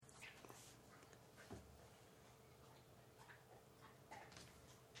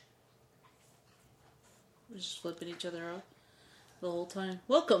just flipping each other off the whole time.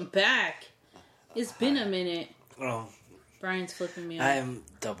 Welcome back. It's been a minute. Oh, Brian's flipping me off. I am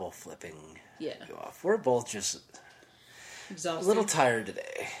double flipping you off. We're both just exhausted. a little tired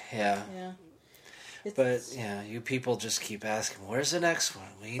today. Yeah. Yeah. But, yeah, you people just keep asking, where's the next one?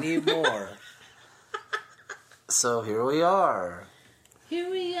 We need more. So here we are. Here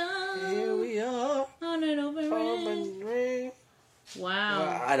we are. Here we are. On an open ring. Wow.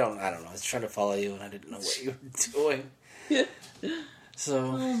 Well, I don't know. I was trying to follow you and I didn't know what you were doing. So.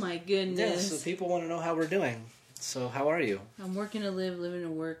 Oh my goodness. Yeah, so people want to know how we're doing. So how are you? I'm working to live, living to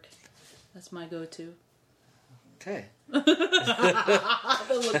work. That's my go-to. Okay. I've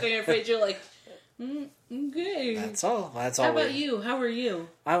been looking at Paige, you're like, okay. That's all. That's all. all. How about you? How are you?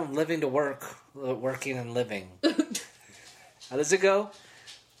 I'm living to work, working and living. How does it go?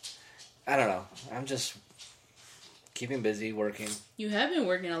 I don't know. I'm just keeping busy, working. You have been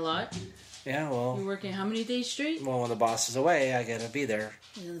working a lot. Yeah, well. You're working how many days straight? Well, when the boss is away, I gotta be there.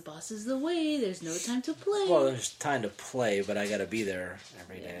 And the boss is away. There's no time to play. Well, there's time to play, but I gotta be there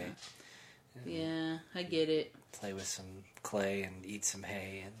every day. Yeah, I get it. Play with some clay and eat some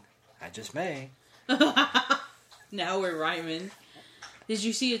hay, and I just may. Now we're rhyming. Did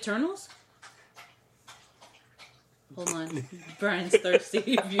you see Eternals? Hold on. Brian's thirsty.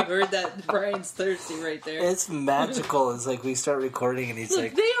 If you heard that, Brian's thirsty right there. It's magical. It's like we start recording and he's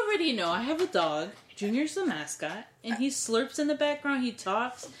like... They already know. I have a dog. Junior's the mascot. And he slurps in the background. He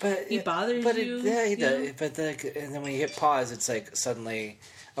talks. He bothers you. Yeah, he does. But and then when you hit pause, it's like suddenly...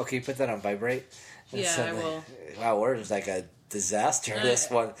 Oh, can you put that on vibrate? And yeah, suddenly, I will. Wow, we're just like a disaster, this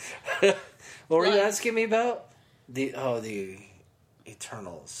one. What were you asking me about? The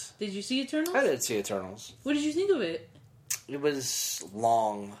Eternals. Did you see Eternals? I did see Eternals. What did you think of it? It was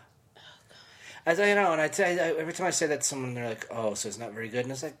long. As I know, and every time I say that to someone, they're like, "Oh, so it's not very good."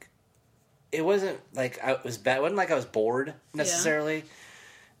 And it's like, it wasn't like it was bad. It wasn't like I was bored necessarily.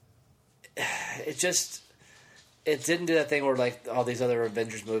 Yeah. It didn't do that thing where like all these other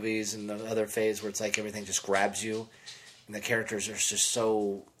Avengers movies and the other phase where it's like everything just grabs you, and the characters are just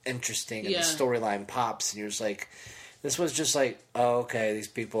so interesting, and the storyline pops, and you're just like, this was just like, oh, okay, these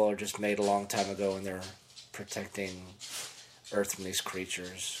people are just made a long time ago, and they're protecting Earth from these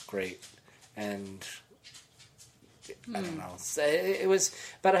creatures. Great. And I don't know. It was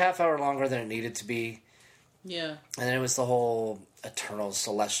about a half hour longer than it needed to be. Yeah. And then it was the whole eternal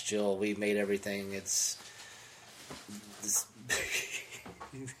celestial. We made everything. It's this.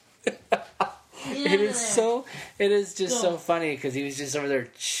 It is just so funny because he was just over there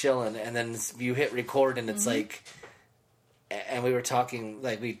chilling, and then you hit record, and it's like. And we were talking,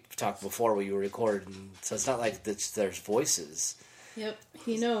 like we talked before when you were recording, so it's not like there's voices. Yep,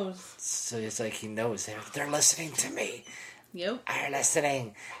 he knows. So it's like he knows. They're listening to me. Yep. They're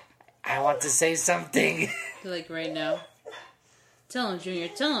listening. I want to say something. Like right now. Tell him, Junior,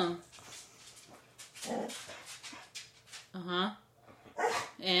 tell him. Uh-huh.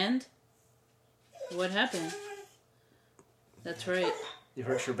 And? What happened? That's right. You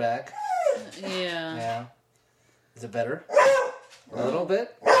hurt your back? Yeah. Yeah. Is it better? A little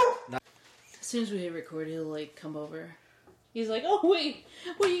bit? As soon as we hit record, he'll like come over. He's like, oh wait,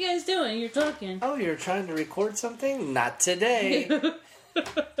 what are you guys doing? You're talking. Oh, you're trying to record something? Not today.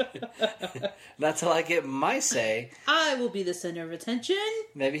 Not till I get my say. I will be the center of attention.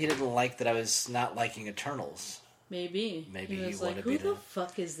 Maybe he didn't like that I was not liking Eternals. Maybe. Maybe he was like, who the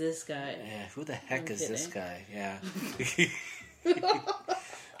fuck is this guy? Yeah, who the heck is this guy? Yeah.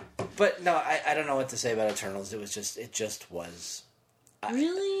 But no, I don't know what to say about Eternals. It just was.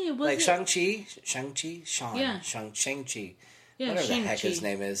 Really? It wasn't... Like Shang-Chi? Sean. Yeah. Shang-Chi. Yeah, whatever Shang-Chi. the heck his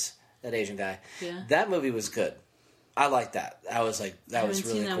name is. That Asian guy. Yeah. That movie was good. I liked that. I was like, that was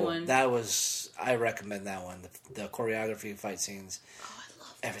really cool. One. I recommend that one. The choreography, fight scenes. Oh, I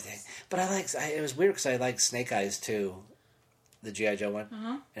love everything. But it was weird because I liked Snake Eyes too. The G.I. Joe one.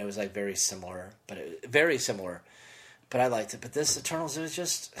 Uh-huh. And it was like very similar. Very similar. But I liked it. But this Eternals, it was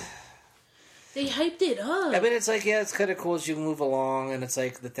just... They hyped it up. I mean, it's like, yeah, it's kind of cool as you move along, and it's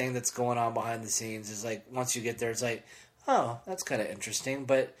like the thing that's going on behind the scenes is like, once you get there, it's like, oh, that's kind of interesting,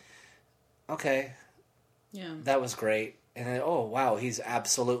 but, okay. Yeah. That was great. And then, oh, wow, he's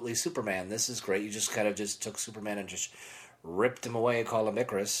absolutely Superman. This is great. You just kind of just took Superman and just ripped him away, called him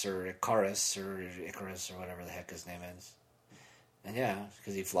Icarus, or Icarus, or Icarus, or whatever the heck his name is. And yeah,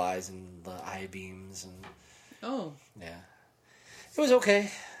 because he flies and the eye beams and... Oh. Yeah. It was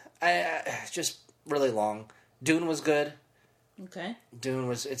okay. Just really long. Dune was good. Okay. Dune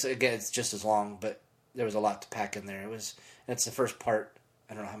was it's just as long, but there was a lot to pack in there. It's the first part.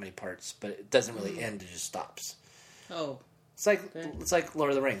 I don't know how many parts, but it doesn't really end. It just stops. Oh. It's like Lord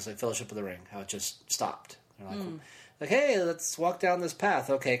of the Rings, like Fellowship of the Ring, how it just stopped. They're like, hey, let's walk down this path.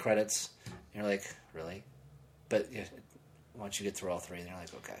 Okay, credits. And you're like, really? But yeah, once you get through all three, they're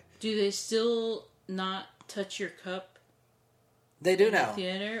like, okay. Do they still not touch your cup? They do in now. The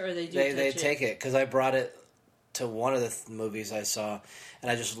theater, or they do. They take it because I brought it to one of the movies I saw, and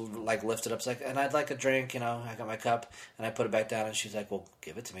I just like lifted up. It's like, and I'd like a drink. I got my cup, and I put it back down, and she's like, well,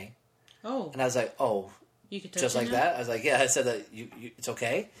 give it to me. Oh. And I was like, oh. You could touch just it like now? that. I was like, yeah. I said that you it's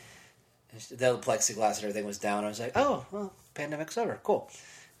okay. And the plexiglass and everything was down. I was like, oh, well, pandemic's over. Cool.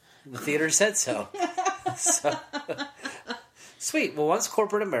 The theater said so. So sweet. Well, once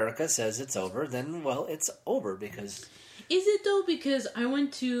corporate America says it's over, then well, it's over because. Is it though? Because I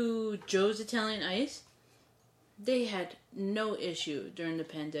went to Joe's Italian Ice. They had no issue during the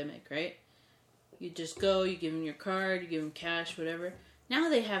pandemic, right? You just go, you give them your card, you give them cash, whatever. Now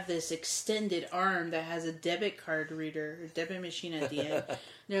they have this extended arm that has a debit card reader, or debit machine at the end.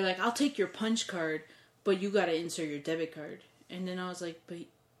 They're like, I'll take your punch card, but you gotta insert your debit card. And then I was like, but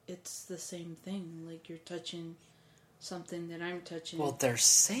it's the same thing. Like, you're touching something that I'm touching. Well, they're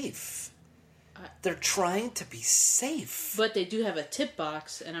safe. They're trying to be safe. But they do have a tip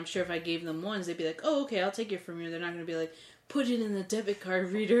box, and I'm sure if I gave them ones, they'd be like, oh, okay, I'll take it from you. They're not going to be like, put it in the debit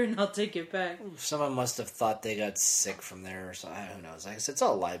card reader and I'll take it back. Someone must have thought they got sick from there or something. Who knows? Like I said, it's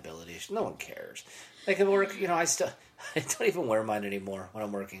all liability. No one cares. Like at work, I don't even wear mine anymore when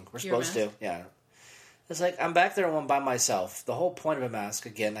I'm working. We're supposed to. Yeah. It's like, I'm back there one by myself. The whole point of a mask,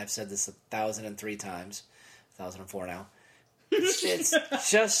 again, I've said this 1,003 times. 1,004 now. It's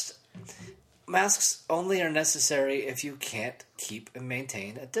just... Masks only are necessary if you can't keep and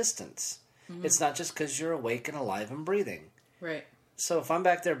maintain a distance. Mm-hmm. It's not just because you're awake and alive and breathing. Right. So if I'm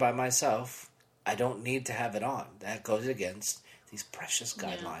back there by myself, I don't need to have it on. That goes against these precious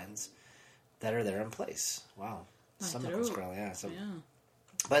guidelines that are there in place. Wow. Stomach was growling. Yeah.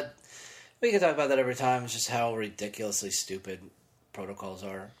 But we can talk about that every time. It's just how ridiculously stupid protocols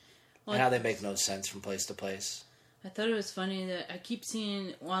are. Well, and how they make no sense from place to place. I thought it was funny that I keep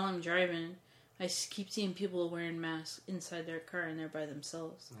seeing, while I'm driving, I keep seeing people wearing masks inside their car and they're by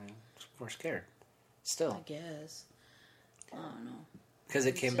themselves. Yeah, we're scared. Still. I guess. I don't know. Because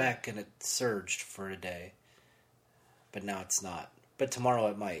it came back and it surged for a day. But now it's not. But tomorrow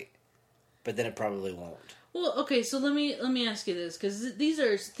it might. But then it probably won't. Well, okay, so let me ask you this. Because these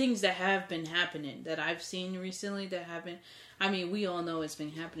are things that have been happening that I've seen recently that happen. I mean, we all know it's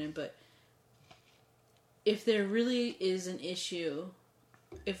been happening, but if there really is an issue,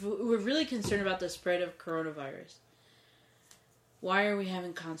 if we're really concerned about the spread of coronavirus, why are we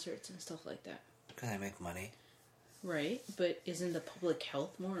having concerts and stuff like that? Because they make money. Right, but isn't the public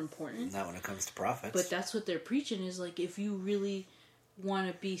health more important? Not when it comes to profits. But that's what they're preaching is like, if you really want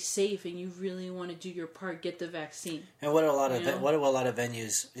to be safe and you really want to do your part, get the vaccine. And what do a lot of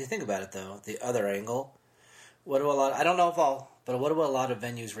venues? If you think about it, though, the other angle, I don't know if all, but what do a lot of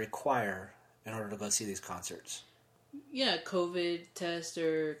venues require in order to go see these concerts? Yeah, COVID test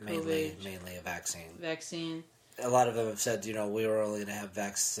or COVID. Mainly a vaccine. Vaccine. A lot of them have said, we were only going to have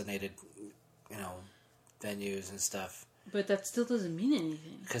vaccinated, venues and stuff. But that still doesn't mean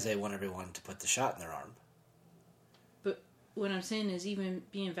anything. Because they want everyone to put the shot in their arm. But what I'm saying is, even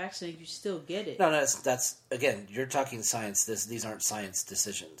being vaccinated, you still get it. No, that's again, you're talking science. These aren't science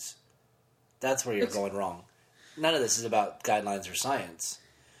decisions. That's where you're going wrong. None of this is about guidelines or science.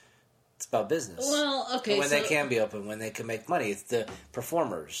 It's about business. Well, okay. When they can be open, when they can make money. It's the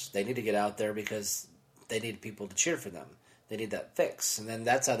performers. They need to get out there because they need people to cheer for them. They need that fix. And then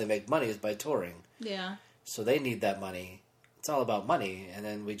that's how they make money, is by touring. Yeah. So they need that money. It's all about money. And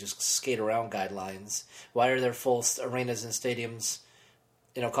then we just skate around guidelines. Why are there full arenas and stadiums?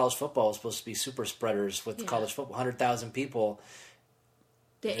 College football is supposed to be super spreaders with college football. 100,000 people.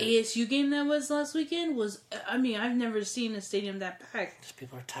 The ASU game that was last weekend was, I've never seen a stadium that packed. Just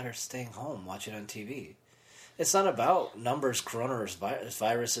people are tired of staying home, watching on TV. It's not about numbers,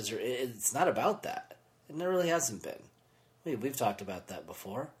 coronaviruses, it's not about that. It never really hasn't been. We've talked about that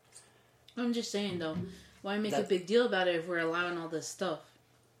before. I'm just saying, though, why make a big deal about it if we're allowing all this stuff?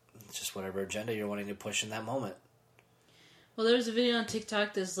 It's just whatever agenda you're wanting to push in that moment. Well, there was a video on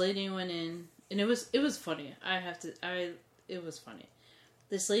TikTok, this lady went in, and it was funny. It was funny.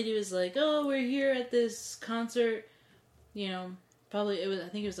 This lady was like, oh, we're here at this concert, I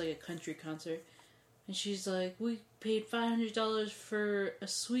think it was like a country concert. And she's like, we paid $500 for a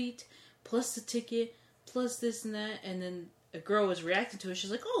suite, plus the ticket, plus this and that. And then a girl was reacting to it.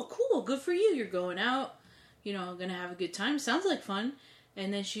 She's like, oh, cool, good for you. You're going out, gonna have a good time. Sounds like fun.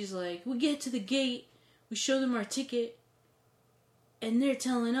 And then she's like, we get to the gate, we show them our ticket, and they're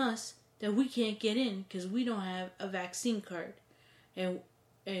telling us that we can't get in because we don't have a vaccine card. And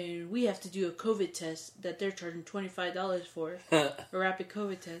and we have to do a COVID test that they're charging $25 for, a rapid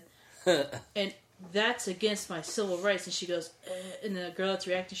COVID test, and that's against my civil rights. And she goes, and the girl that's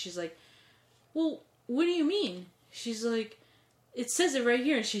reacting, she's like, well, what do you mean? She's like, it says it right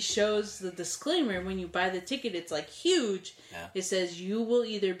here, and she shows the disclaimer. When you buy the ticket, it's like huge. Yeah. It says you will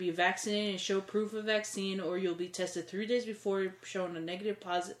either be vaccinated and show proof of vaccine, or you'll be tested 3 days before showing a negative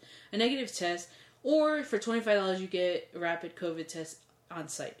test, or for $25 you get a rapid COVID test on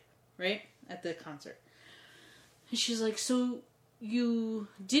site, right? At the concert. And she's like, so you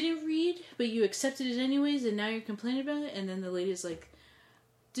didn't read, but you accepted it anyways, and now you're complaining about it? And then the lady's like,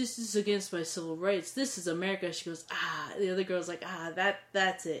 this is against my civil rights. This is America. She goes, the other girl's like,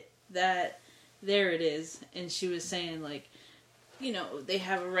 that's it. There it is. And she was saying, like, you know, they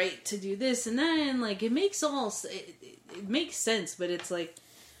have a right to do this and that, and, like, it makes sense, but it's like,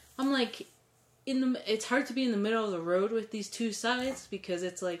 I'm like, it's hard to be in the middle of the road with these two sides, because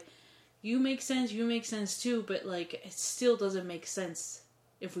it's like, you make sense too, but, like, it still doesn't make sense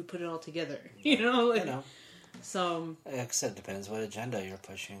if we put it all together, you know? Like, so, like I said, it depends what agenda you're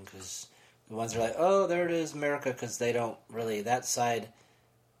pushing, because the ones are like, oh, there it is, America, because they don't really, that side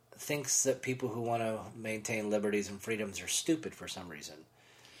thinks that people who want to maintain liberties and freedoms are stupid for some reason.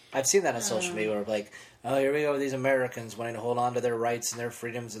 I've seen that on social media where, like, oh, here we go with these Americans wanting to hold on to their rights and their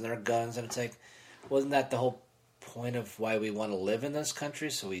freedoms and their guns, and it's like, wasn't that the whole point of why we want to live in this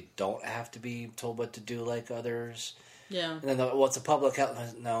country, so we don't have to be told what to do like others? yeah. And then, it's a public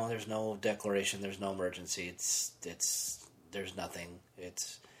health. No, there's no declaration. There's no emergency. There's nothing.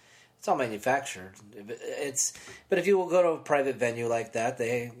 It's all manufactured. But if you will go to a private venue like that,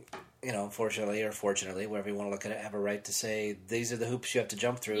 they, you know, fortunately or fortunately, whatever you want to look at it, have a right to say, these are the hoops you have to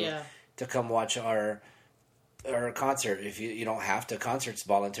jump through to come watch our concert. If you don't have to, concert's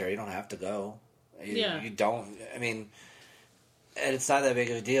voluntary. You don't have to go. You don't. I mean, and it's not that big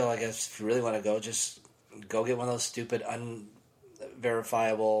of a deal, I guess. If you really want to go, just go get one of those stupid,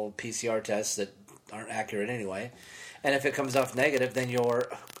 unverifiable PCR tests that aren't accurate anyway. And if it comes off negative, then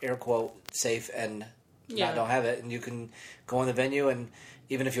you're, air quote, safe and don't have it. And you can go in the venue, and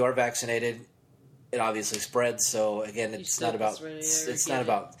even if you are vaccinated, it obviously spreads. So, again, it's not about... It's not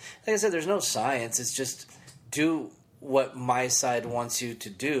about... Like I said, there's no science. It's just do what my side wants you to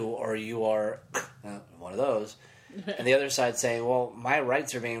do, or you are one of those. And the other side saying, well, my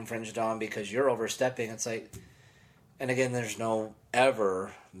rights are being infringed on because you're overstepping. It's like, and again, there's no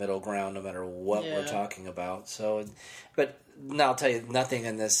ever middle ground, no matter what we're talking about. So, but now I'll tell you, nothing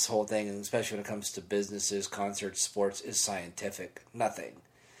in this whole thing, and especially when it comes to businesses, concerts, sports, is scientific. Nothing.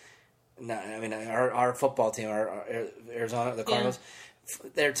 No, I mean, our football team, our Arizona, the Cardinals,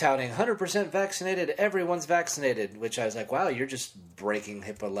 they're touting 100% vaccinated. Everyone's vaccinated, which I was like, wow, you're just breaking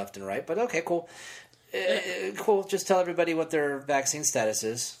HIPAA left and right. But okay, cool. Cool, just tell everybody what their vaccine status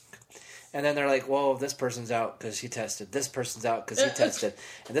is. And then they're like, whoa, this person's out because he tested. This person's out because he tested.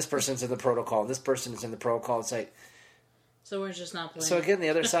 And this person's in the protocol. And this person is in the protocol. It's like... So we're just not playing. So again, the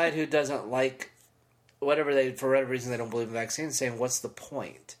other side who doesn't like whatever for whatever reason they don't believe in vaccines, saying, what's the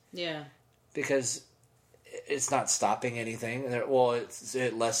point? Yeah. Because it's not stopping anything. Well,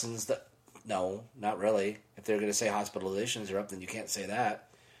 it lessens the... No, not really. If they're going to say hospitalizations are up, then you can't say that.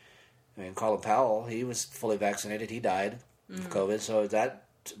 I mean, Colin Powell, he was fully vaccinated. He died of COVID, so that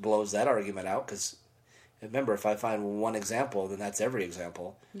blows that argument out. Because remember, if I find one example, then that's every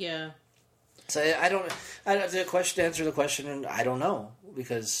example. Yeah. So I don't. The question to answer the question, and I don't know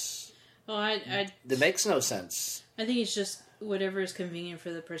because it makes no sense. I think it's just whatever is convenient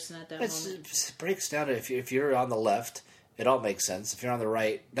for the person at that moment. It breaks down to if you're on the left, it all makes sense. If you're on the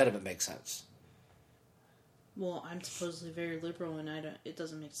right, none of it makes sense. Well, I'm supposedly very liberal, and it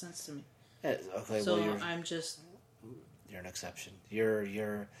doesn't make sense to me. Yeah, okay, so well, you're an exception.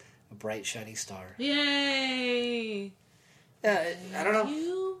 You're a bright, shiny star. Yay! Yeah, I don't know.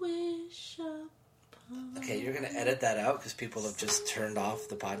 You wish upon... Okay, you're going to edit that out because people have just turned off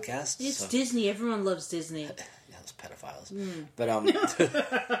the podcast. It's Disney. Everyone loves Disney. Yeah, those pedophiles. But,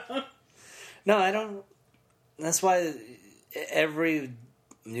 no, I don't... That's why every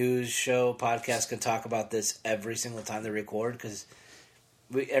news show, podcast can talk about this every single time they record, because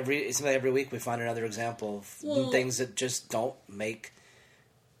every week we find another example of things that just don't make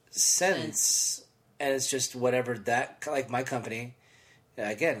sense. And it's just whatever that, like my company,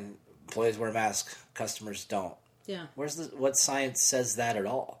 again, employees wear masks, customers don't. Yeah. What science says that at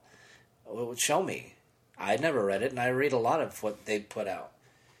all? Show me. I never read it, and I read a lot of what they put out.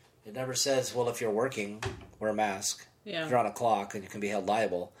 It never says, well, if you're working, wear a mask. Yeah. If you're on a clock, and you can be held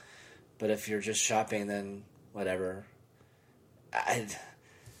liable. But if you're just shopping, then whatever. I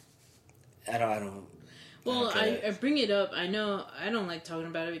don't. Well, I bring it up. I know I don't like talking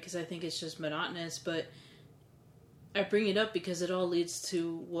about it because I think it's just monotonous, but I bring it up because it all leads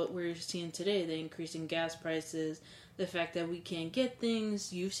to what we're seeing today: the increase in gas prices, the fact that we can't get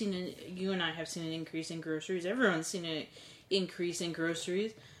things. You and I have seen an increase in groceries. Everyone's seen an increase in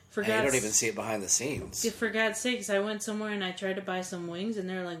groceries. You don't even see it behind the scenes. For God's sakes, I went somewhere and I tried to buy some wings, and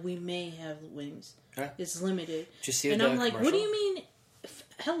they're like, "We may have wings. Huh? It's limited." Did you see and I'm like, commercial? "What do you mean?"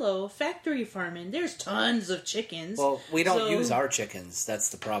 Hello, factory farming. There's tons of chickens. Well, we don't use our chickens. That's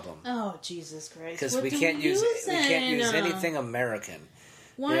the problem. Oh, Jesus Christ! Because we can't use anything American.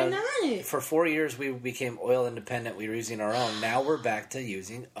 Why not? For 4 years, we became oil independent. We were using our own. Now we're back to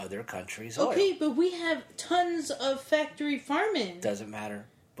using other countries' oil. Okay, but we have tons of factory farming. Doesn't matter.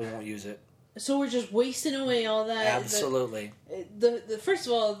 We won't use it. So we're just wasting away all that. Absolutely. The first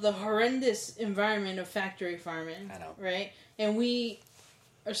of all, the horrendous environment of factory farming. I know. Right? And we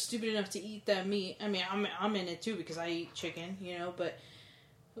are stupid enough to eat that meat. I mean, I'm in it too because I eat chicken, but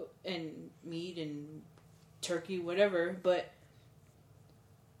and meat and turkey, whatever. But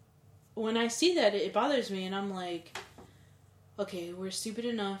when I see that, it bothers me, and I'm like, okay, we're stupid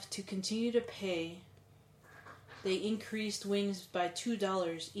enough to continue to pay. They increased wings by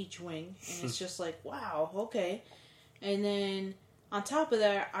 $2 each wing, and it's just like, wow, okay. And then on top of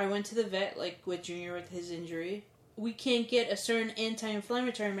that, I went to the vet, like with Junior with his injury. We can't get a certain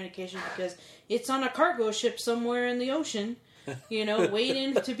anti-inflammatory medication because it's on a cargo ship somewhere in the ocean,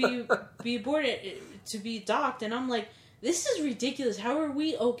 waiting to be boarded, to be docked. And I'm like, this is ridiculous. How are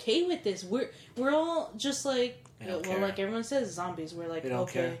we okay with this? We're all just like, like everyone says, zombies. We're like,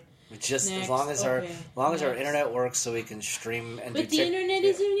 okay. Care. Just next, as long as our internet works, so we can stream and. But the internet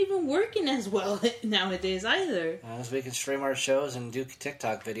isn't even working as well nowadays either. As long as we can stream our shows and do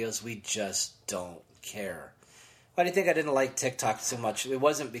TikTok videos, we just don't care. Why do you think I didn't like TikTok so much? It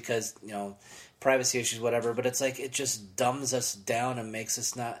wasn't because privacy issues, whatever. But it's like it just dumbs us down and makes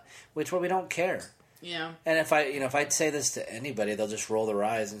us not. We don't care. Yeah. And if I'd say this to anybody, they'll just roll their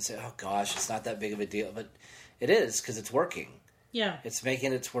eyes and say, "Oh gosh, it's not that big of a deal." But it is because it's working. Yeah, it's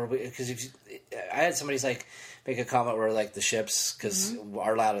making it to where because I had somebody make a comment where like the ships because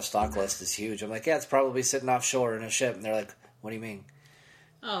our out of stock list is huge. I'm like, yeah, it's probably sitting offshore in a ship, and they're like, what do you mean?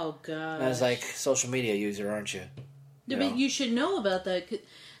 Oh god! And I was like, social media user, aren't you? But you should know about that.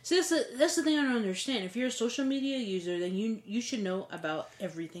 See, that's the thing I don't understand. If you're a social media user, then you should know about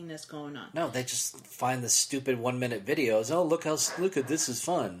everything that's going on. No, they just find the stupid 1-minute videos. Oh, look at this is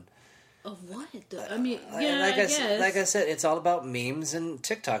fun. Of what? I mean, yeah, I guess. Like I said, it's all about memes and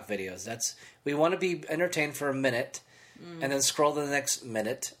TikTok videos. We want to be entertained for a minute, and then scroll to the next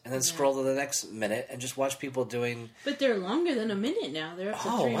minute, and then scroll to the next minute, and just watch people doing... But they're longer than a minute now. They're up to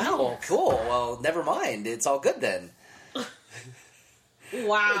 3 minutes. Oh, wow, cool. Well, never mind. It's all good then.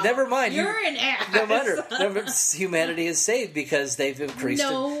 Wow. Never mind. You're an ass. No matter. Humanity is saved because they've increased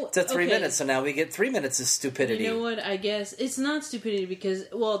it to 3 minutes. So now we get 3 minutes of stupidity. You know what? I guess it's not stupidity because,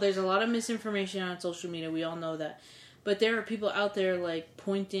 there's a lot of misinformation on social media. We all know that. But there are people out there, like,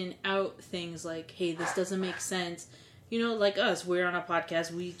 pointing out things like, hey, this doesn't make sense. Like us. We're on a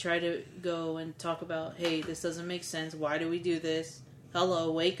podcast. We try to go and talk about, hey, this doesn't make sense. Why do we do this?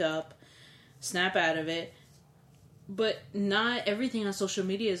 Hello, wake up. Snap out of it. But not everything on social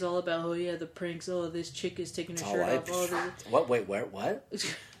media is all about, the pranks. Oh, this chick is taking her shirt off. What? Wait, where? What?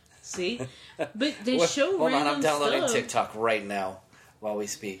 See? But they show hold random on, I'm downloading stuff. TikTok right now while we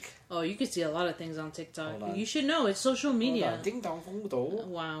speak. Oh, you can see a lot of things on TikTok. You should know. It's social media. Ding dong dong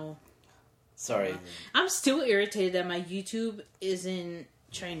dong. Wow. Sorry. I'm still irritated that my YouTube is in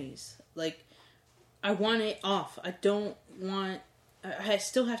Chinese. Like, I want it off. I don't want... I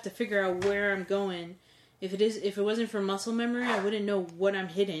still have to figure out where I'm going. If it wasn't for muscle memory, I wouldn't know what I'm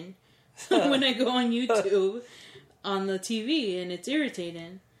hitting when I go on YouTube on the TV, and it's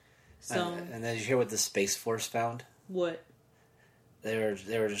irritating. So, and then did you hear what the Space Force found? What? They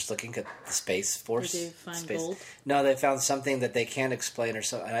were just looking at the Space Force. Did they find gold? No, they found something that they can't explain, or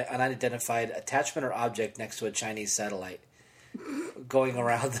so an unidentified attachment or object next to a Chinese satellite going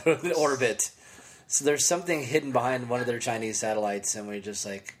around the orbit. So there's something hidden behind one of their Chinese satellites, and we're just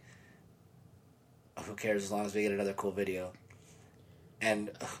like, who cares as long as we get another cool video.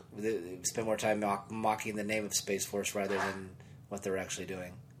 And we spend more time mocking the name of Space Force rather than what they're actually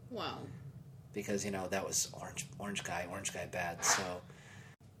doing. Wow. Because, that was Orange Guy bad, so...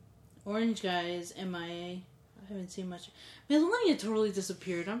 Orange Guy is MIA. I haven't seen much. Melania totally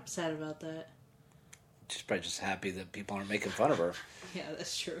disappeared. I'm sad about that. She's probably just happy that people aren't making fun of her. Yeah,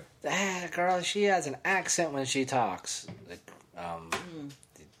 that's true. Girl, she has an accent when she talks.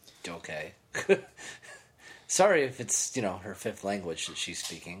 Okay. Sorry if it's, her fifth language that she's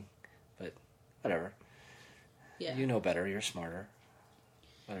speaking. But, whatever. Yeah. You know better. You're smarter.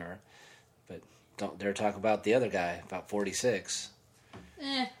 Whatever. But don't dare talk about the other guy, about 46.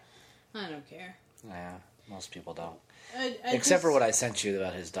 I don't care. Yeah, most people don't. Except for what I sent you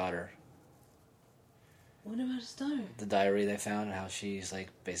about his daughter. What about his daughter? The diary they found, and how she's like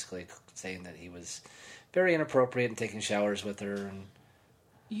basically saying that he was very inappropriate and taking showers with her. And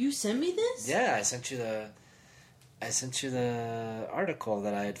you sent me this? Yeah, I sent you the article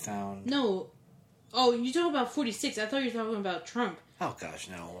that I had found. No. Oh, you talking about 46. I thought you were talking about Trump. Oh, gosh,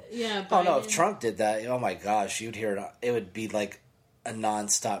 no. Yeah, Biden. Oh, no, if Trump did that, oh my gosh, you'd hear it. It would be like a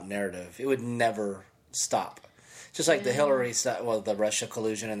non-stop narrative. It would never stop. Just like the Hillary stuff, well, the Russia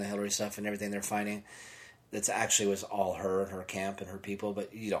collusion and the Hillary stuff and everything they're finding. That actually was all her and her camp and her people,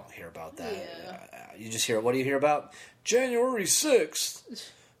 but you don't hear about that. Yeah. You just hear, what do you hear about? January 6th.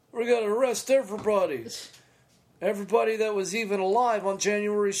 We're going to arrest everybody. Everybody that was even alive on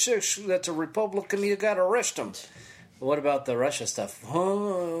January 6th that's a Republican, you got to arrest them. What about the Russia stuff?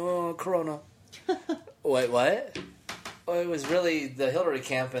 Oh, Corona. Wait, what? Well, it was really the Hillary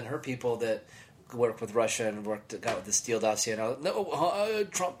camp and her people that worked with Russia and got with the Steele dossier and all. No,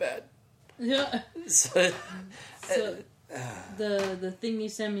 Trump bad. Yeah. So the thing you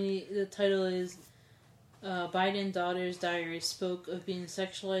sent me, the title is Biden daughter's diary spoke of being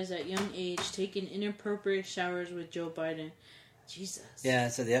sexualized at young age, taking inappropriate showers with Joe Biden. Jesus. Yeah,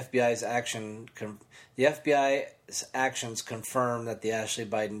 so the FBI's actions confirm that the Ashley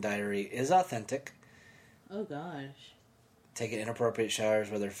Biden diary is authentic. Oh gosh. Taking inappropriate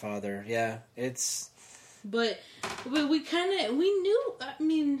showers with her father. Yeah, it's. But we knew. I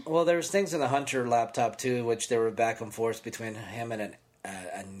mean. Well, there was things in the Hunter laptop too, which there were back and forth between him and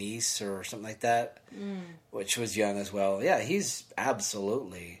a niece or something like that, which was young as well. Yeah, he's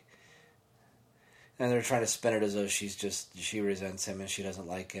absolutely. And they're trying to spin it as though she resents him and she doesn't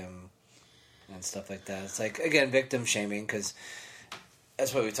like him and stuff like that. It's like, again, victim shaming, because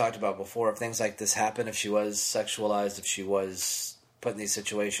that's what we talked about before. If things like this happen, if she was sexualized, if she was put in these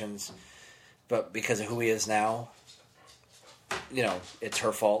situations, but because of who he is now, it's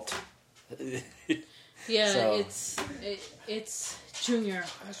her fault. Yeah, so, it's Junior.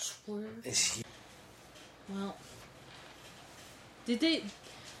 I swear. Well, did they...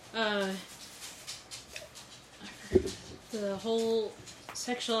 the whole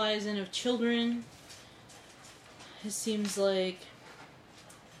sexualizing of children, it seems like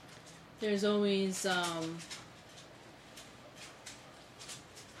there's always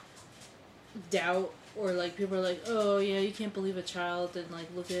doubt, or like people are like, oh yeah, you can't believe a child, and like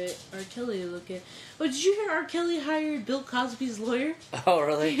look at R. Kelly, oh, did you hear R. Kelly hired Bill Cosby's lawyer? Oh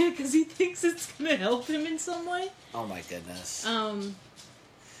really? Yeah, because he thinks it's gonna help him in some way. Oh my goodness.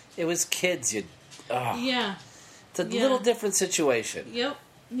 It was kids, Yeah. It's a little different situation. Yep.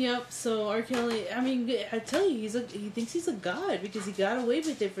 So R. Kelly, I mean, I tell you, he thinks he's a god because he got away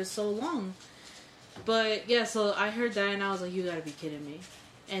with it for so long. But yeah, so I heard that and I was like, you gotta be kidding me.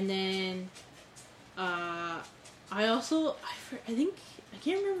 And then, I think, I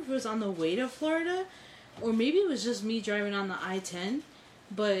can't remember if it was on the way to Florida, or maybe it was just me driving on the I-10,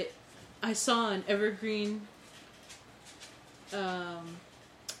 but I saw an Evergreen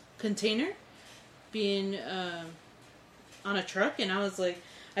container being on a truck, and I was like,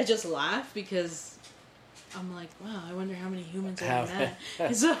 I just laughed because I'm like, wow, I wonder how many humans are in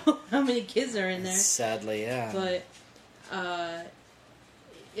that. So how many kids are in there? Sadly, yeah. But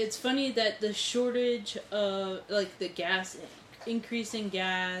it's funny that the shortage of, like, the gas, increase in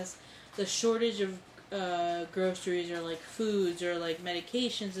gas, the shortage of groceries or like foods or like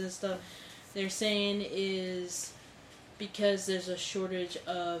medications and stuff, they're saying is because there's a shortage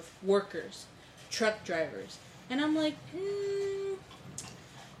of workers, truck drivers. And I'm like,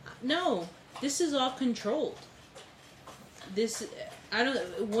 no, this is all controlled.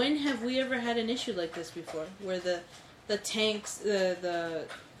 When have we ever had an issue like this before, where the tanks, the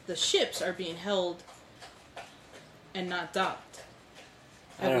ships are being held and not docked?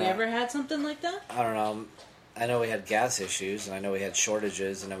 Have we ever had something like that? I don't know. I know we had gas issues, and I know we had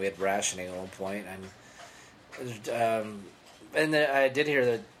shortages, and we had rationing at one point, and I did hear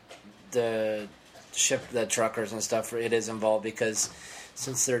that the truckers and stuff, it is involved because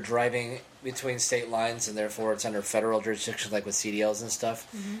since they're driving between state lines and therefore it's under federal jurisdiction, like with CDLs and stuff,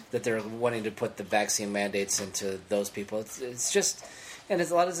 that they're wanting to put the vaccine mandates into those people. It's just, and it's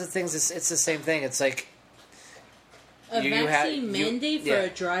a lot of the things. It's the same thing. It's like a vaccine mandate for a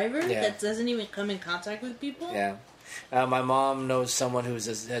driver that doesn't even come in contact with people. Yeah, my mom knows someone who has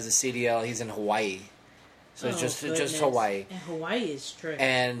a CDL. He's in Hawaii. So it's just Hawaii. And Hawaii is strict.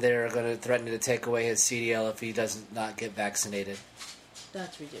 And they're going to threaten to take away his CDL if he does not get vaccinated.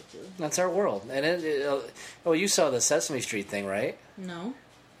 That's ridiculous. That's our world. And you saw the Sesame Street thing, right? No.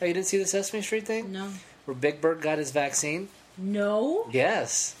 Oh, you didn't see the Sesame Street thing? No. Where Big Bird got his vaccine? No.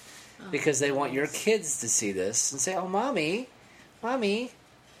 Yes. Because they want your kids to see this and say, "Oh, mommy,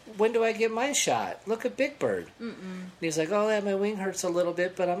 when do I get my shot? Look at Big Bird." And he's like, "Oh, yeah, my wing hurts a little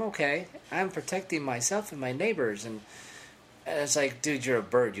bit, but I'm okay. I'm protecting myself and my neighbors." And it's like, dude, you're a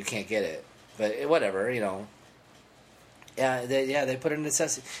bird. You can't get it. But whatever, you know. Yeah, they put it in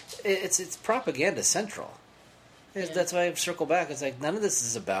necessity. It's propaganda central. Yeah. That's why I circle back. It's like, none of this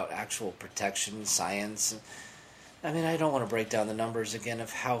is about actual protection, science. I mean, I don't want to break down the numbers again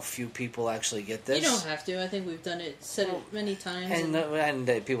of how few people actually get this. You don't have to. I think we've said it many times.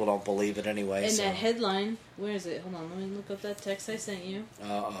 And people don't believe it anyway. And that headline, where is it? Hold on, let me look up that text I sent you.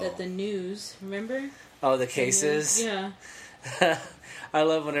 That the news, remember? Oh, the cases? Yeah. I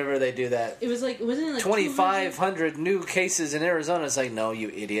love whenever they do that. It was like, wasn't it like 2,500 new cases in Arizona? It's like, no, you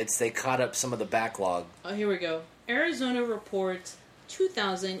idiots. They caught up some of the backlog. Oh, here we go. Arizona reports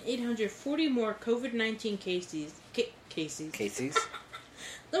 2,840 more COVID-19 cases. Cases?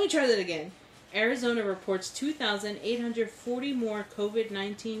 Let me try that again. Arizona reports 2,840 more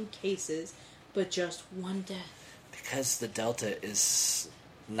COVID-19 cases, but just one death. Because the Delta is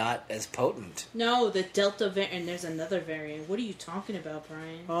not as potent. No, the Delta variant, and there's another variant. What are you talking about,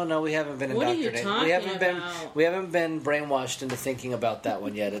 Brian? Oh no, we haven't been indoctrinated. We haven't been brainwashed into thinking about that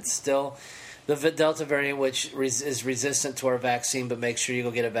one yet. It's still the Delta variant, which is resistant to our vaccine, but make sure you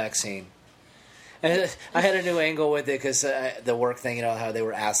go get a vaccine. And I had a new angle with it because the work thing, you know, how they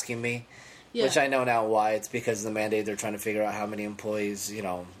were asking me, which I know now why. It's because of the mandate. They're trying to figure out how many employees, you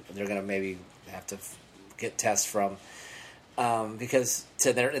know, they're going to maybe have to get tests from. Because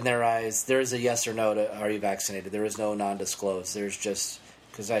in their eyes, there is a yes or no to are you vaccinated. There is no non-disclosed. There's just,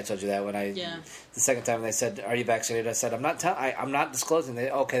 because I told you that when the second time they said, "Are you vaccinated?" I said, I'm not disclosing. They,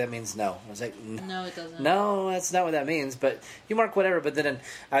 okay, that means no. I was like, no, it doesn't. No, that's not what that means. But you mark whatever. But then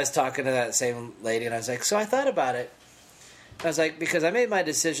I was talking to that same lady, and I was like, so I thought about it. I was like, because I made my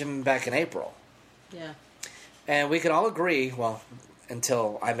decision back in April. Yeah. And we can all agree, well,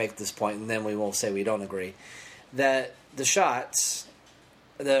 until I make this point, and then we won't say we don't agree, that the shots,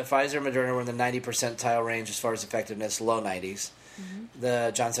 the Pfizer and Moderna were in the 90 percentile range as far as effectiveness, low 90s. Mm-hmm.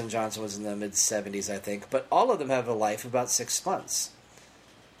 The Johnson & Johnson was in the mid-70s, I think. But all of them have a life of about 6 months.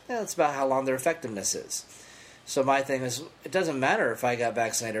 Yeah, that's about how long their effectiveness is. So my thing is, it doesn't matter if I got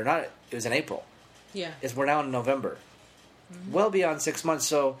vaccinated or not. It was in April. Yeah. We're now in November. Mm-hmm. Well beyond 6 months.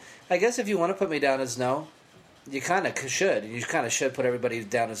 So I guess if you want to put me down as no, you kind of should. You kind of should put everybody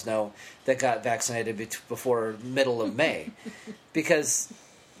down as no that got vaccinated before middle of May. Because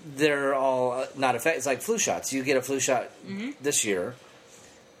they're all not affected. It's like flu shots. You get a flu shot this year,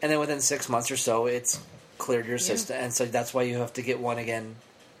 and then within 6 months or so, it's cleared your system. And so that's why you have to get one again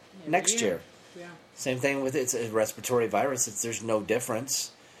next year. Yeah. Same thing with it's a respiratory virus. There's no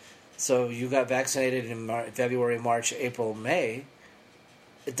difference. So you got vaccinated in February, March, April, May.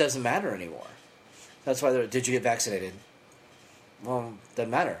 It doesn't matter anymore. That's why did you get vaccinated? Well,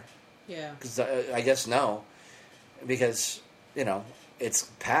 doesn't matter. Yeah. Because I guess no. Because, you know, it's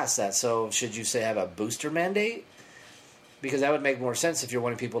past that. So should you say have a booster mandate? Because that would make more sense if you're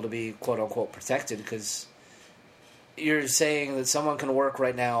wanting people to be quote-unquote protected. Because you're saying that someone can work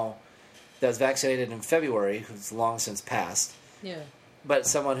right now that was vaccinated in February, who's long since passed. Yeah. But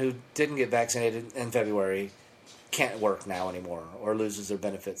someone who didn't get vaccinated in February can't work now anymore, or loses their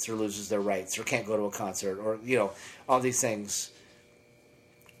benefits, or loses their rights, or can't go to a concert, or, you know, all these things.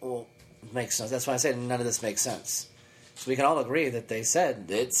 Well, makes sense. That's why I say none of this makes sense. So we can all agree that it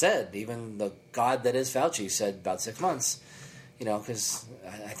said, even the God that is Fauci said about 6 months, you know, because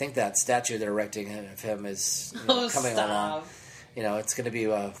I think that statue they're erecting of him is coming along. You know, it's going to be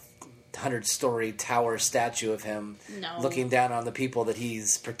a 100-story tower statue of him looking down on the people that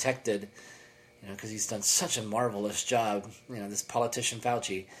he's protected, you know, because he's done such a marvelous job, you know, this politician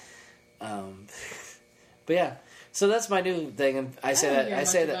Fauci. But yeah, so that's my new thing, and I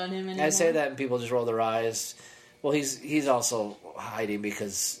say that, and people just roll their eyes. Well, he's also hiding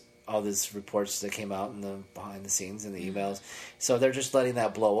because all these reports that came out in the behind the scenes and the emails, so they're just letting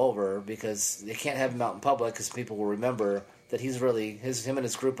that blow over because they can't have him out in public because people will remember that he's really him and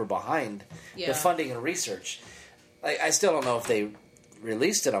his group are behind the funding and research. I still don't know if they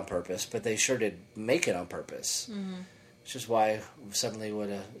released it on purpose, but they sure did make it on purpose. Mm-hmm. Which is why suddenly would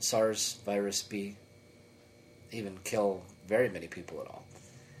a SARS virus even kill very many people at all?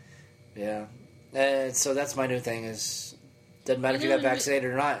 Yeah. And so that's my new thing is, doesn't matter if you got vaccinated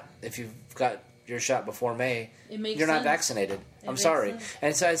or not. If you've got your shot before May, you're not vaccinated. I'm sorry.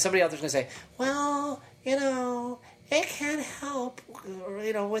 And so somebody out there's going to say, well, you know, it can help,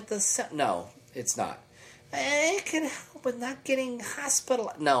 with the... No, it's not. It can help with not getting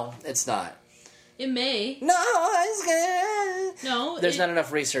hospitalized. No, it's not. It may. No, it's good. No. There's not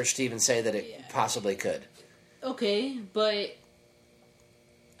enough research to even say that it possibly could. Okay, but...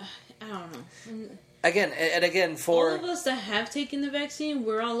 I don't know. Again, for... all of us that have taken the vaccine,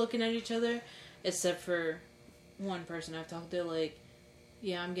 we're all looking at each other, except for one person I've talked to, like,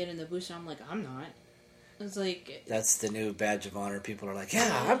 yeah, I'm getting the booster. I'm like, I'm not. It's like... That's the new badge of honor. People are like,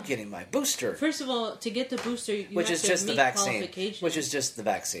 yeah, I'm getting my booster. First of all, to get the booster, you have to meet qualifications. Which is just the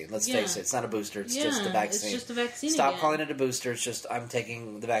vaccine. Let's face it. It's not a booster. It's just the vaccine. It's just the vaccine Stop again. calling it a booster. It's just, I'm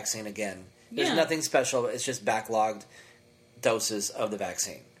taking the vaccine again. There's Yeah. nothing special. It's just backlogged doses of the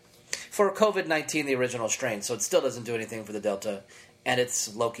vaccine. For COVID-19, the original strain, so it still doesn't do anything for the Delta and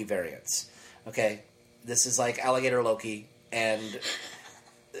its Loki variants. Okay? This is like alligator Loki, and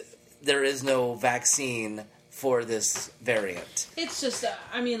there is no vaccine for this variant. It's just,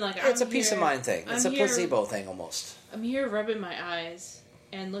 It's a peace of mind thing. It's a placebo thing, almost. I'm here rubbing my eyes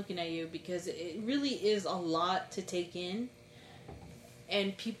and looking at you because it really is a lot to take in.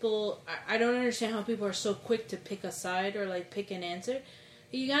 And people, I don't understand how people are so quick to pick a side or, like, pick an answer.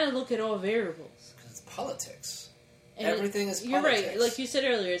 You gotta look at all variables. Because it's politics. And everything is politics. You're right. Like you said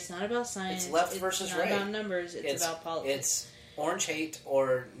earlier, it's not about science. It's left versus right. It's not about numbers. It's about politics. It's orange hate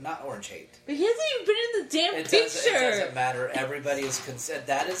or not orange hate. But he hasn't even been in the damn picture. It doesn't matter. Everybody is consent.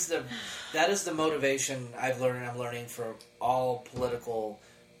 That is the motivation I'm learning for all political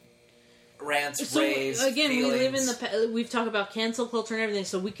rants, raves, again, feelings. we live in we've talked about cancel culture and everything,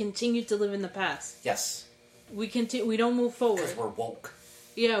 so we continue to live in the past. Yes. We don't move forward. Because we're woke.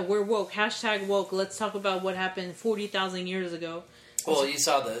 Yeah, we're woke. Hashtag woke. Let's talk about what happened 40,000 years ago. Well,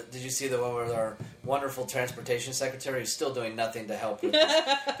 did you see the one where our wonderful transportation secretary is still doing nothing to help with this?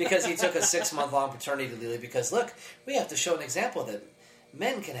 Because he took a 6-month-long paternity leave because, look, we have to show an example that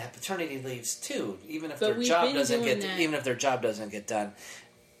men can have paternity leaves too, even if their job doesn't get done.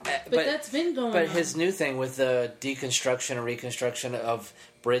 But that's been going on. But his new thing with the deconstruction and reconstruction of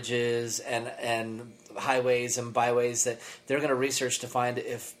bridges and highways and byways, that they're going to research to find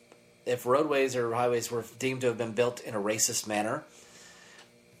if roadways or highways were deemed to have been built in a racist manner,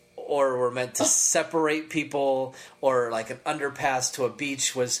 or were meant to separate people, or like an underpass to a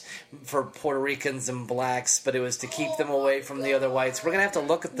beach was for Puerto Ricans and blacks, but it was to keep them away from the other whites. We're gonna have to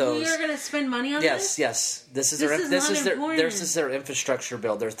look at those. We are gonna spend money on this? Yes. This is their infrastructure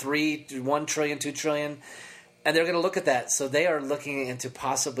bill. They're $1 trillion, $2 trillion, and they're gonna look at that. So they are looking into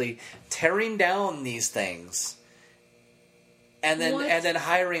possibly tearing down these things. And then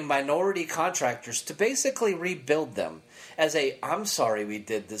hiring minority contractors to basically rebuild them as I'm sorry we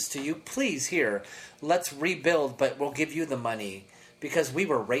did this to you. Please, here, let's rebuild, but we'll give you the money because we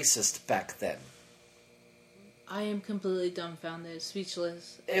were racist back then. I am completely dumbfounded,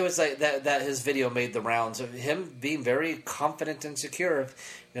 speechless. It was like that his video made the rounds of him being very confident and secure.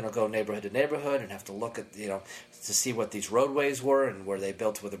 Go neighborhood to neighborhood and have to look at, to see what these roadways were and were they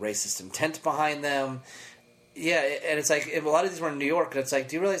built with a racist intent behind them. Yeah, and it's like, a lot of these were in New York, and it's like,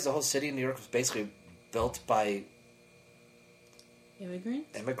 do you realize the whole city of New York was basically built by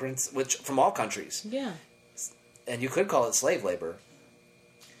immigrants, which from all countries. Yeah. And you could call it slave labor.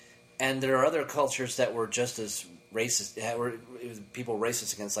 And there are other cultures that were just as racist, people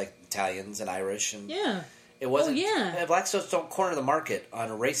racist against, like Italians and Irish, and yeah. It wasn't. Oh, yeah. Blacks don't corner the market on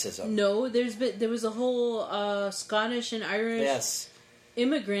racism. No, there was a whole Scottish and Irish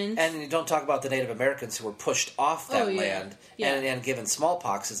immigrants. And you don't talk about the Native Americans who were pushed off that land and given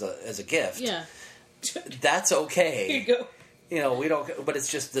smallpox as a gift. Yeah. That's okay. Here you go. We don't. But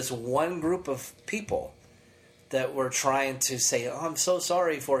it's just this one group of people that we're trying to say, "Oh, I'm so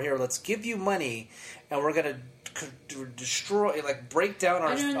sorry for here. Let's give you money, and we're going to destroy, break down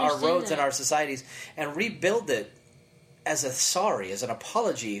our roads and our societies, and rebuild it as an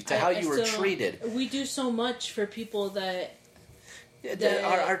apology to how you were treated." We do so much for people that.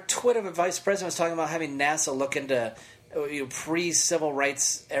 Our Twitter vice president was talking about having NASA look into pre-civil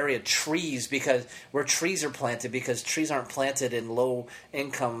rights area trees where trees are planted, because trees aren't planted in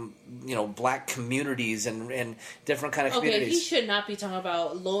low-income, black communities and different kind of communities. Okay, he should not be talking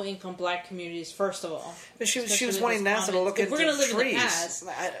about low-income black communities, first of all. She was wanting NASA to look into trees. We're going to live in the past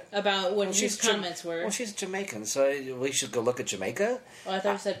about what his comments were. Well, she's Jamaican, so we should go look at Jamaica? Oh, I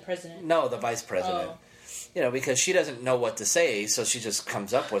thought you said president. No, the vice president. Oh. Because she doesn't know what to say, so she just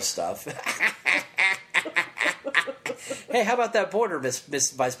comes up with stuff. Hey, how about that border,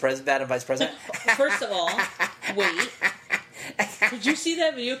 Miss Vice President, Madam Vice President? First of all, wait. Did you see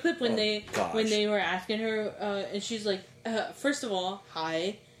that video clip when they were asking her, and she's like, first of all,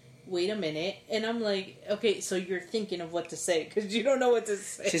 hi, wait a minute. And I'm like, okay, so you're thinking of what to say because you don't know what to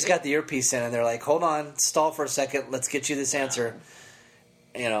say. She's got the earpiece in, and they're like, hold on, stall for a second, let's get you this answer.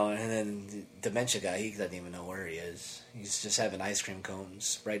 You know, and then the dementia guy, he doesn't even know where he is. He's just having ice cream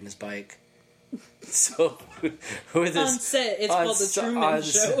cones, riding his bike. So, who is this? On set, it's called The Truman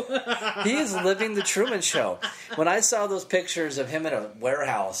Show. He is living the Truman Show. When I saw those pictures of him in a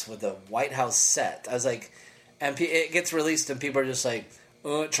warehouse with a White House set, I was like, and it gets released and people are just like,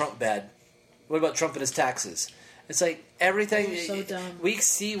 oh, Trump bad. What about Trump and his taxes? It's like everything. They're so dumb. We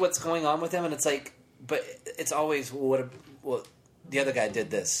see what's going on with him, and it's like, but it's always, well, the other guy did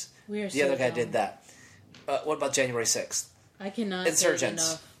this. The other guy did that. What about January 6th? I cannot Insurgents. say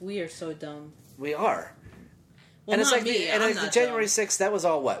it enough. We are so dumb. We are. Well, And it's not like, me. and I'm like the not January dumb. 6th, that was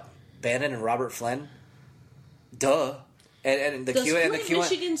all what? Bannon and Robert Flynn? Duh. And the Does Q and the Q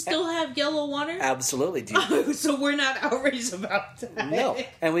Michigan still have yellow water? Absolutely, dude. So we're not outraged about that. No,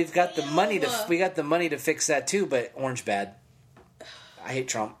 and we've got the money Ew. to fix that too. But orange bad. I hate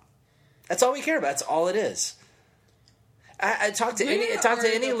Trump. That's all we care about. That's all it is. I talk to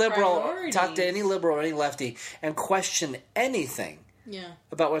any liberal, or any lefty, and question anything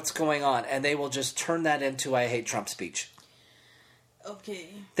about what's going on, and they will just turn that into "I hate Trump" speech. Okay.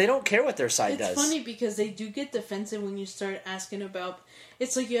 They don't care what their side does. It's funny because they do get defensive when you start asking about.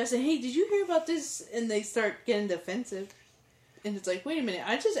 It's like you ask them, "Hey, did you hear about this?" And they start getting defensive, and it's like, "Wait a minute!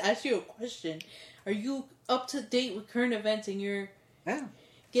 I just asked you a question. Are you up to date with current events?" And you're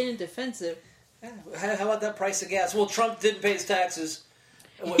getting defensive. Yeah. How about that price of gas? Well, Trump didn't pay his taxes.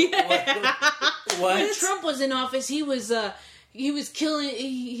 What? When Trump was in office, he was killing.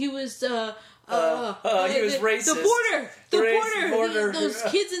 He was racist. The border. border. Those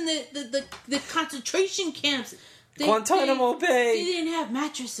kids in the concentration camps. Guantanamo Bay. They didn't have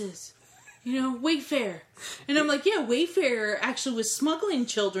mattresses. Wayfair. And I'm like, yeah, Wayfair actually was smuggling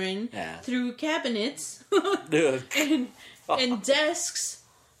children through cabinets and desks.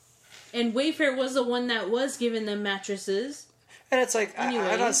 And Wayfair was the one that was giving them mattresses. And it's like,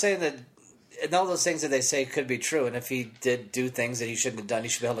 I'm not saying that and all those things that they say could be true. And if he did do things that he shouldn't have done, he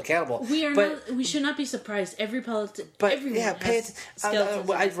should be held accountable. We should not be surprised. Every politician. But yeah,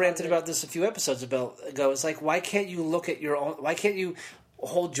 I ranted about this a few episodes ago. It's like, why can't you look at your own? Why can't you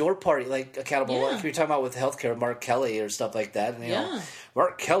hold your party accountable? Yeah. Like we were talking about with healthcare, Mark Kelly or stuff like that. And,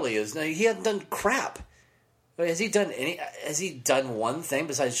 Mark Kelly he hasn't done crap. Has he done one thing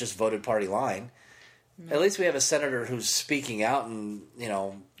besides just voted party line? No. At least we have a senator who's speaking out and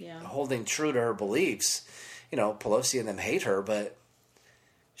holding true to her beliefs. Pelosi and them hate her, but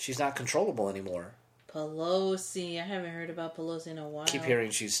she's not controllable anymore. Pelosi, I haven't heard about Pelosi in a while. Keep hearing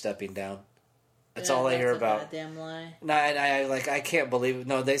she's stepping down. That's all I hear about. Goddamn lie. No, and I can't believe it.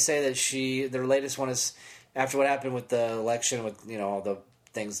 No, they say that their latest one is after what happened with the election with all the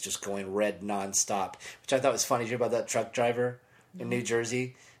things just going red nonstop, which I thought was funny. Did you hear about that truck driver in New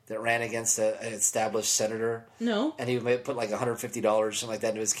Jersey that ran against an established senator? No. And he put like $150 something like that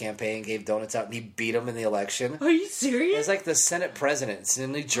into his campaign, gave donuts out, and he beat him in the election. Are you serious? It was like the Senate president. It's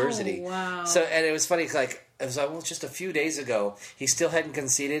in New Jersey. Oh, wow. So, and it was funny, just a few days ago, he still hadn't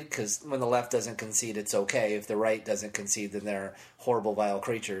conceded, because when the left doesn't concede, it's okay. If the right doesn't concede, then they're horrible, vile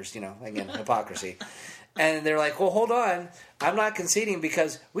creatures. Again, hypocrisy. And they're like, well, hold on. I'm not conceding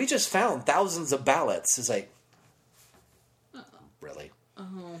because we just found thousands of ballots. It's like, really? Oh,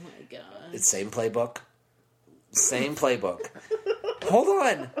 my God. It's same playbook. Same playbook. Hold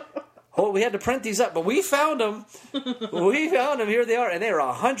on. We had to print these up, but we found them. Here they are. And they are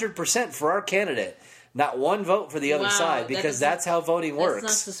 100% for our candidate. Not one vote for the other side, because that's how voting works.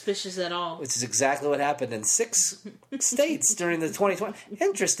 That's not suspicious at all. Which is exactly what happened in 6 states during the 2020.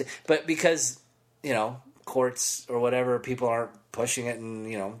 Interesting. But because, courts or whatever, people aren't pushing it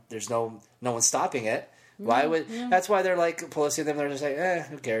and, there's no one stopping it. Why would... Yeah. That's why they're like, Pelosi and them, they're just like,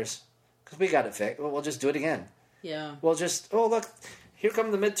 who cares? Because we got it fixed. Well, we'll just do it again. Yeah. We'll just... Oh, look, here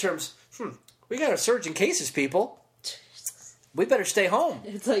come the midterms. We got a surge in cases, people. We better stay home.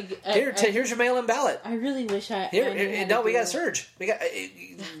 It's like... Here's your mail-in ballot. I really wish I... we got a surge.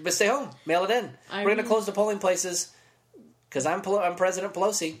 But stay home. Mail it in. We're going to close the polling places because I'm President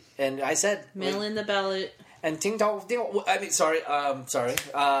Pelosi, and I said... Mail in the ballot. And ting tong, sorry.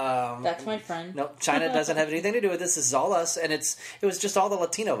 That's my friend. No, China doesn't have anything to do with this. This is all us, and it was just all the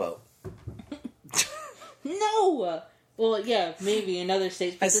Latino vote. No! Well, yeah, maybe in other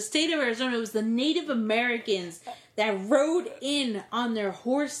states. But the state of Arizona, it was the Native Americans that rode in on their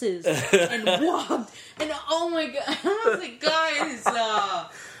horses and walked. And oh my God, I was like, guys...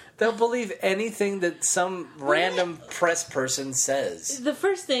 They'll believe anything that some random press person says. The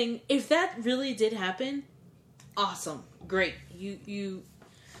first thing, if that really did happen, awesome, great. You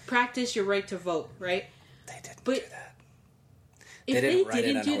practice your right to vote, right? They didn't But do that. If They they didn't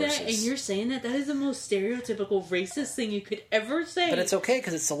didn't do that, and you're saying that is the most stereotypical racist thing you could ever say. But it's okay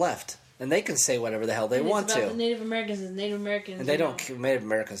because it's the left, and they can say whatever the hell they want it's about to. The Native Americans and Native Americans, and they don't. Native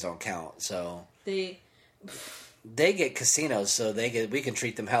Americans don't count, so they get casinos, so we can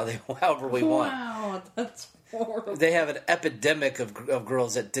treat them however we want. Wow, that's horrible. They have an epidemic of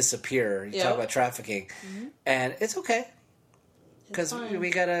girls that disappear. You talk about trafficking, and it's okay. Because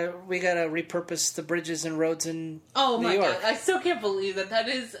we gotta repurpose the bridges and roads in New York. God, I still can't believe that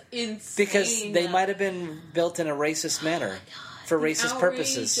is insane. Because they might have been built in a racist manner for racist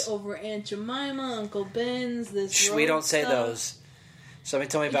purposes. Over Aunt Jemima, Uncle Ben's, we don't say those. Somebody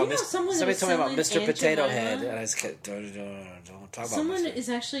told me about Mr. Potato Head, and I just don't talk about. Someone is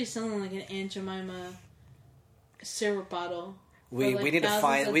actually selling like an Aunt Jemima syrup bottle. We need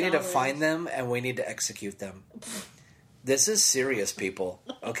to find them, and we need to execute them. This is serious, people.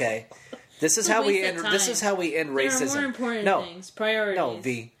 Okay, this is how we end. This is how we end racism. There are more important things. Priorities. No,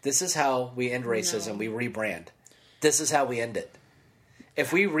 V. This is how we end racism. No. We rebrand. This is how we end it.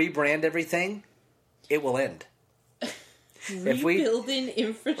 If we rebrand everything, it will end. Rebuilding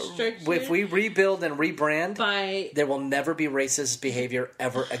infrastructure. If we rebuild and rebrand, there will never be racist behavior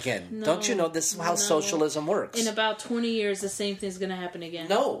ever again. No, don't you know this is how socialism works? In about 20 years, the same thing's going to happen again.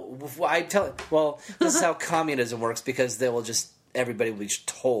 No, this is how communism works because everybody will be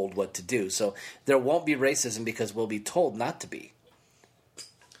told what to do. So there won't be racism because we'll be told not to be.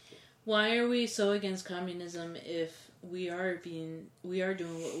 Why are we so against communism if we are doing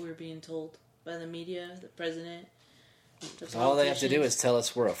what we're being told by the media, the president? All they have to do is tell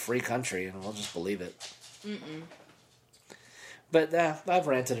us we're a free country, and we'll just believe it. But I've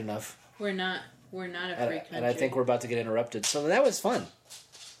ranted enough. We're not a free country, and I think we're about to get interrupted. So that was fun.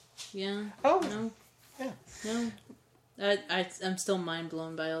 Yeah. Oh. No. Yeah. No. I'm still mind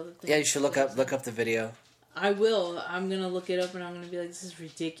blown by all the things. Yeah, you should look up the video. I will. I'm gonna look it up, and I'm gonna be like, "This is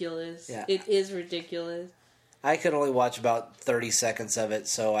ridiculous." Yeah. It is ridiculous. I could only watch about 30 seconds of it,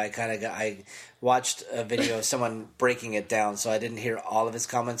 so I watched a video of someone breaking it down, so I didn't hear all of his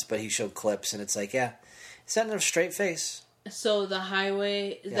comments, but he showed clips, and it's like, yeah, it's not in a straight face. So the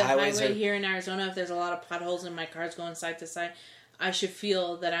highway here in Arizona, if there's a lot of potholes and my car's going side to side, I should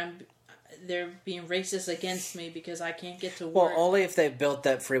feel that they're being racist against me because I can't get to work. Well, only if they built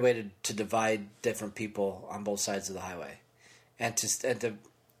that freeway to divide different people on both sides of the highway, and to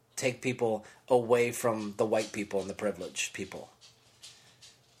take people away from the white people and the privileged people.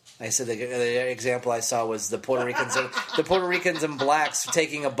 I said the example I saw was the Puerto Ricans and blacks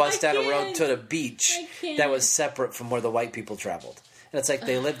taking a bus down a road to the beach that was separate from where the white people traveled. And it's like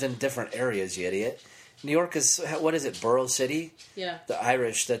they lived in different areas, you idiot. New York is, what is it, Borough City? Yeah. The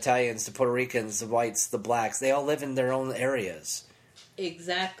Irish, the Italians, the Puerto Ricans, the whites, the blacks, they all live in their own areas.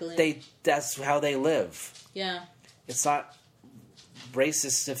 Exactly. That's how they live. Yeah. It's not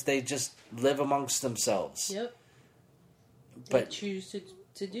racist if they just live amongst themselves. Yep. But they choose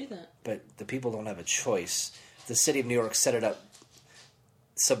to do that. But the people don't have a choice. The city of New York set it up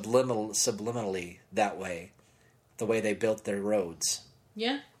subliminally that way, the way they built their roads.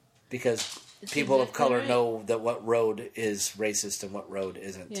 Yeah. Because people of color know that what road is racist and what road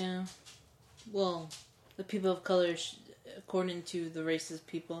isn't. Yeah. Well, the people of color, according to the racist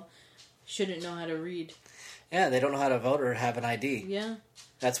people, shouldn't know how to read. Yeah, they don't know how to vote or have an ID. Yeah.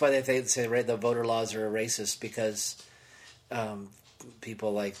 That's why they say the voter laws are racist, because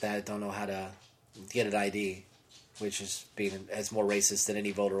people like that don't know how to get an ID, which is being as more racist than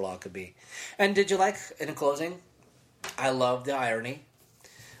any voter law could be. And did you like, in closing, I love the irony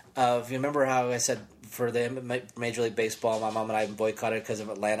of, you remember how I said for the Major League Baseball, my mom and I boycotted because of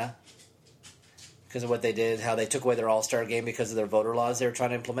Atlanta? Because of what they did, how they took away their All-Star game because of their voter laws they were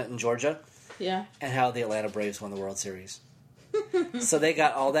trying to implement in Georgia? Yeah. And how the Atlanta Braves won the World Series. So they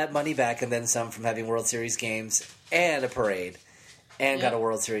got all that money back and then some from having World Series games and a parade and got a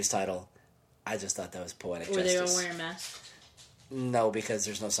World Series title. I just thought that was poetic justice. Were they all wearing masks? No, because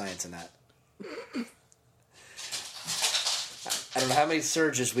there's no science in that. I don't know how many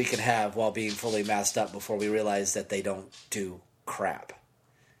surges we can have while being fully masked up before we realize that they don't do crap.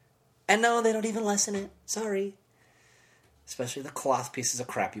 And no, they don't even lessen it. Sorry. Especially the cloth pieces of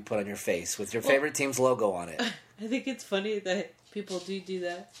crap you put on your face with your favorite team's logo on it. I think it's funny that people do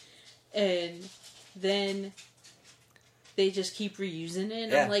that. And then they just keep reusing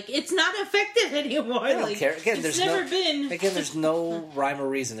it. And I'm like, it's not effective anymore. I don't care. Again, it's never been. Again, there's no rhyme or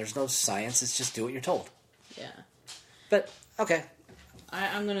reason. There's no science. It's just do what you're told. Yeah. But, okay.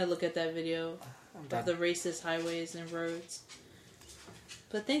 I'm going to look at that video of the racist highways and roads.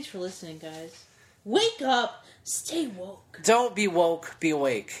 But thanks for listening, guys. Wake up. Stay woke. Don't be woke. Be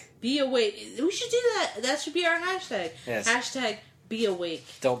awake. Be awake. We should do that. That should be our hashtag. Yes. Hashtag be awake.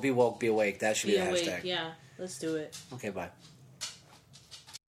 Don't be woke. Be awake. That should be the awake. hashtag. Yeah. Let's do it. Okay, bye.